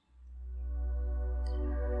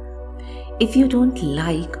If you don't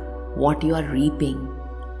like what you are reaping,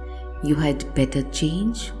 you had better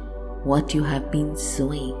change what you have been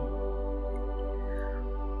sowing.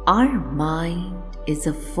 Our mind is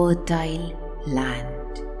a fertile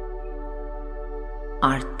land.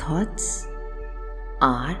 Our thoughts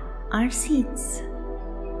are our seeds.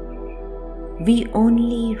 We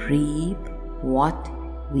only reap what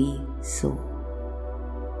we sow.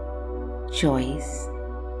 Choice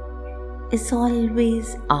is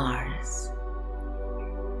always ours.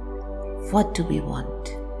 What do we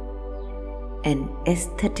want? An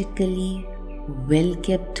aesthetically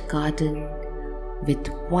well-kept garden with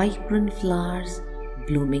vibrant flowers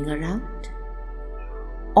blooming around?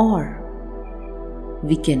 Or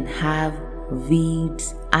we can have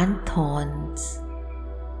weeds and thorns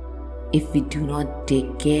if we do not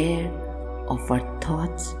take care of our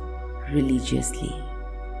thoughts religiously.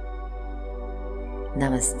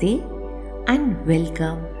 Namaste and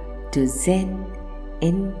welcome to Zen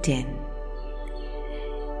in 10.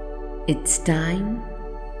 It's time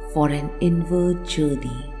for an inward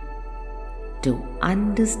journey to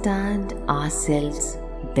understand ourselves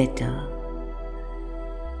better.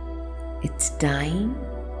 It's time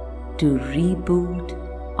to reboot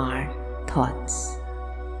our thoughts.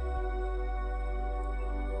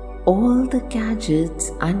 All the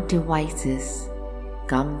gadgets and devices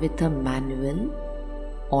come with a manual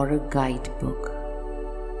or a guidebook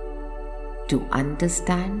to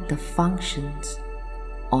understand the functions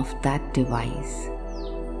of that device,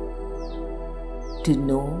 to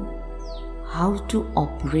know how to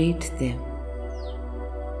operate them.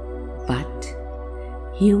 But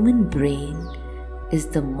human brain is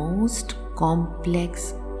the most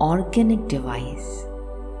complex organic device,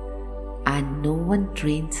 and no one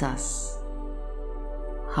trains us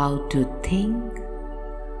how to think,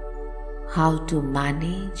 how to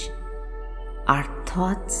manage our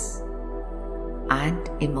thoughts and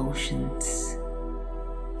emotions.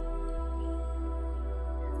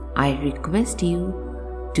 I request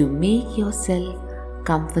you to make yourself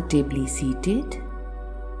comfortably seated.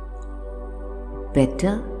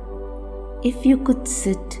 Better if you could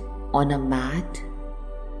sit on a mat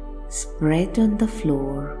spread on the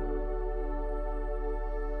floor,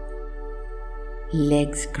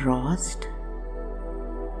 legs crossed,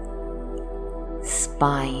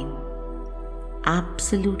 spine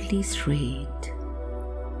absolutely straight,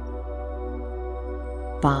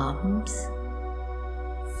 palms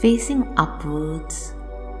facing upwards,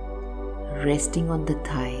 resting on the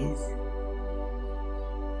thighs,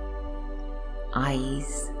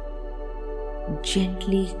 eyes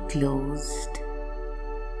gently closed,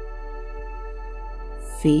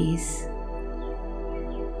 face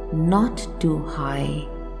not too high,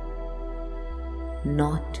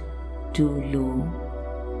 not too low.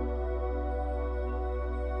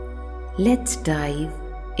 Let's dive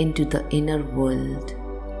into the inner world.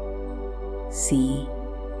 See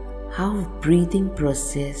how breathing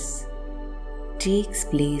process takes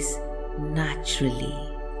place naturally.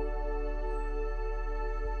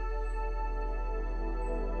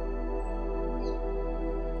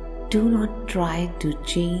 Do not try to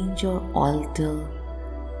change or alter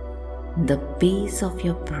the pace of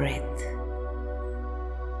your breath.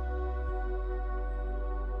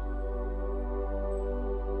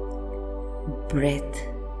 Breath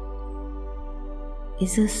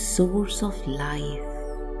is a source of life.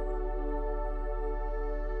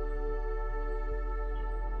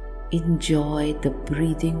 Enjoy the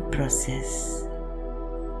breathing process.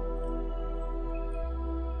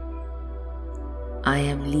 I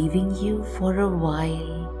am leaving you for a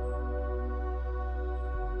while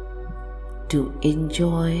to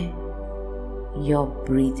enjoy your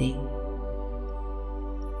breathing.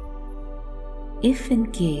 If in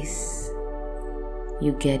case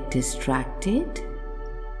you get distracted,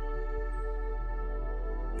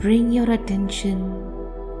 bring your attention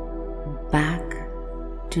back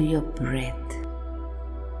to your breath.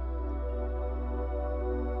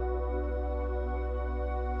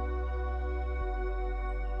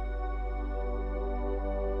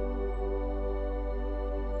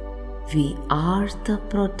 We are the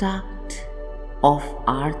product of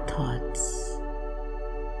our thoughts.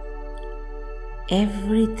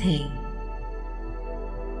 Everything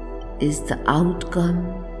is the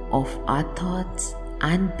outcome of our thoughts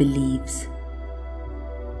and beliefs.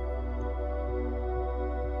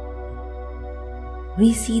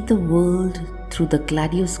 We see the world through the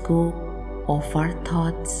kaleidoscope of our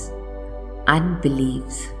thoughts and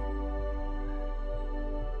beliefs.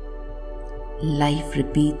 Life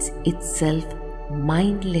repeats itself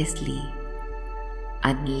mindlessly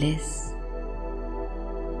unless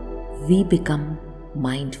we become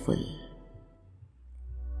mindful.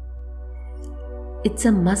 It's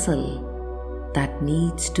a muscle that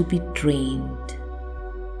needs to be trained.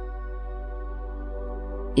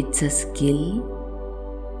 It's a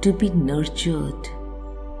skill to be nurtured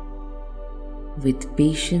with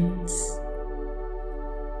patience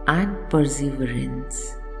and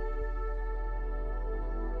perseverance.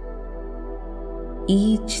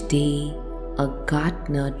 Each day, a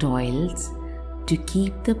gardener toils to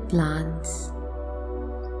keep the plants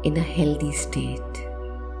in a healthy state.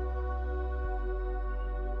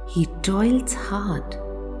 He toils hard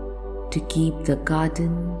to keep the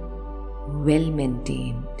garden well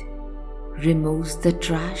maintained, removes the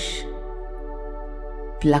trash,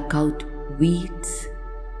 pluck out weeds,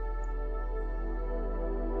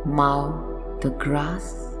 mow the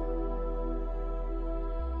grass,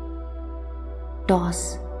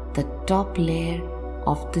 toss the top layer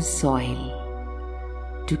of the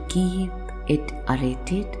soil to keep it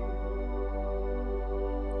aerated.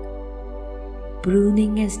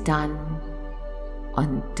 Pruning is done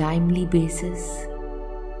on timely basis.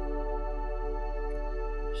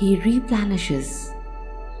 He replenishes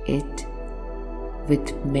it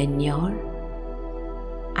with manure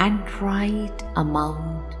and right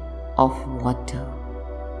amount of water.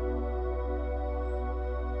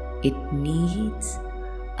 It needs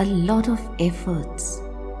a lot of efforts,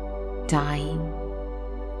 time,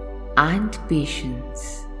 and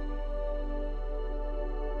patience.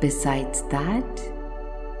 Besides that,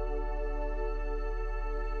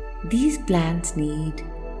 these plants need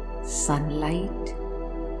sunlight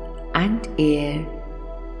and air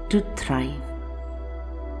to thrive.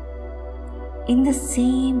 In the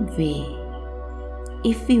same way,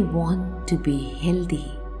 if we want to be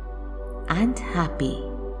healthy and happy,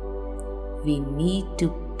 we need to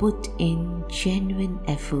put in genuine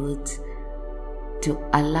efforts to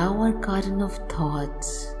allow our garden of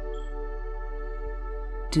thoughts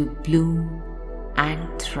to bloom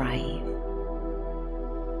and thrive.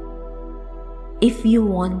 If you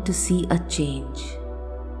want to see a change,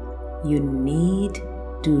 you need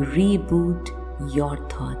to reboot your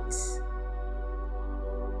thoughts.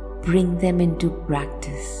 Bring them into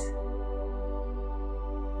practice.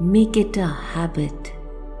 Make it a habit.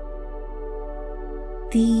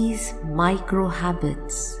 These micro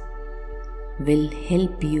habits will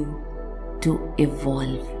help you to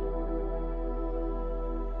evolve.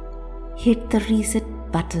 Hit the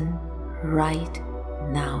reset button right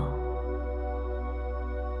now.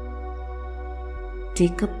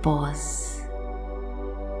 Take a pause.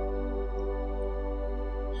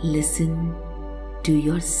 Listen to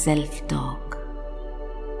your self-talk.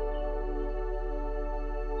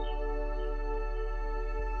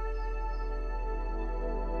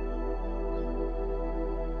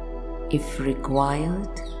 If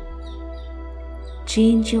required,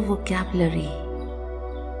 change your vocabulary.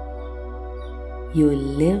 You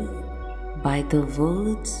live by the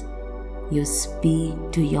words you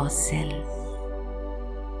speak to yourself.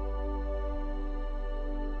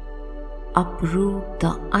 Uproot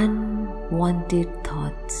the unwanted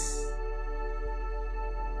thoughts.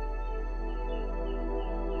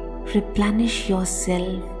 Replenish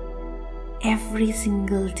yourself every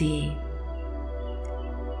single day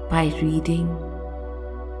by reading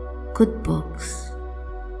good books,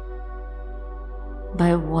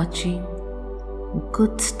 by watching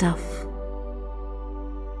good stuff.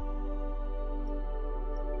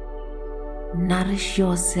 Nourish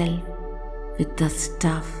yourself with the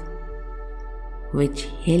stuff which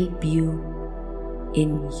help you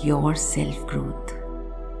in your self-growth.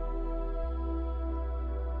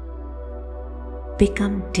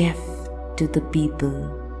 Become deaf to the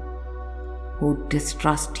people who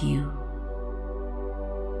distrust you,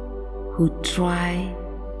 who try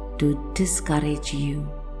to discourage you.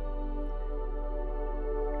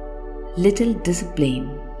 Little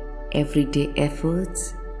discipline, everyday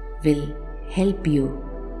efforts will help you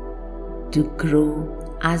to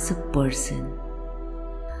grow as a person.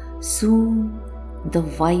 Soon, the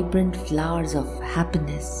vibrant flowers of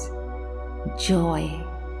happiness, joy,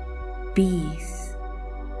 peace,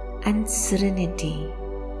 and serenity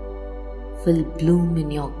will bloom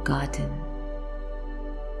in your garden.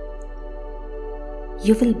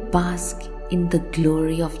 You will bask in the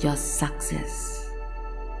glory of your success.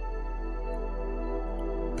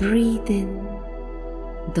 Breathe in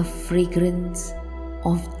the fragrance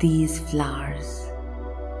of these flowers.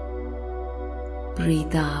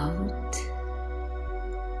 Breathe out.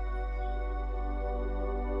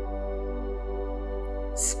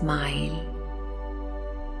 Smile.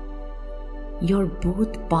 Your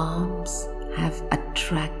both palms have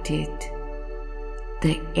attracted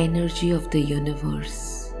the energy of the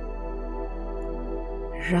universe.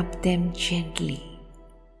 Rub them gently.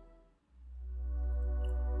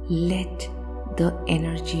 Let the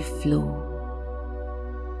energy flow.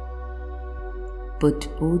 Put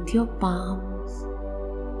both your palms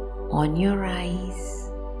on your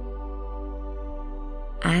eyes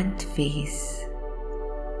and face.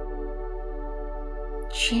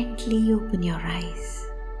 Gently open your eyes.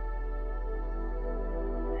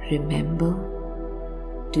 Remember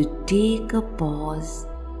to take a pause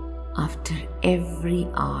after every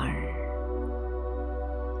hour.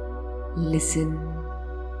 Listen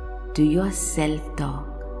to your self-talk,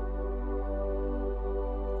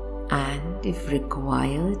 and if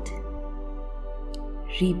required,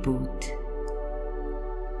 reboot.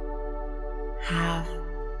 Have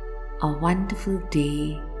a wonderful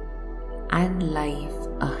day and life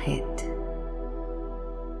ahead.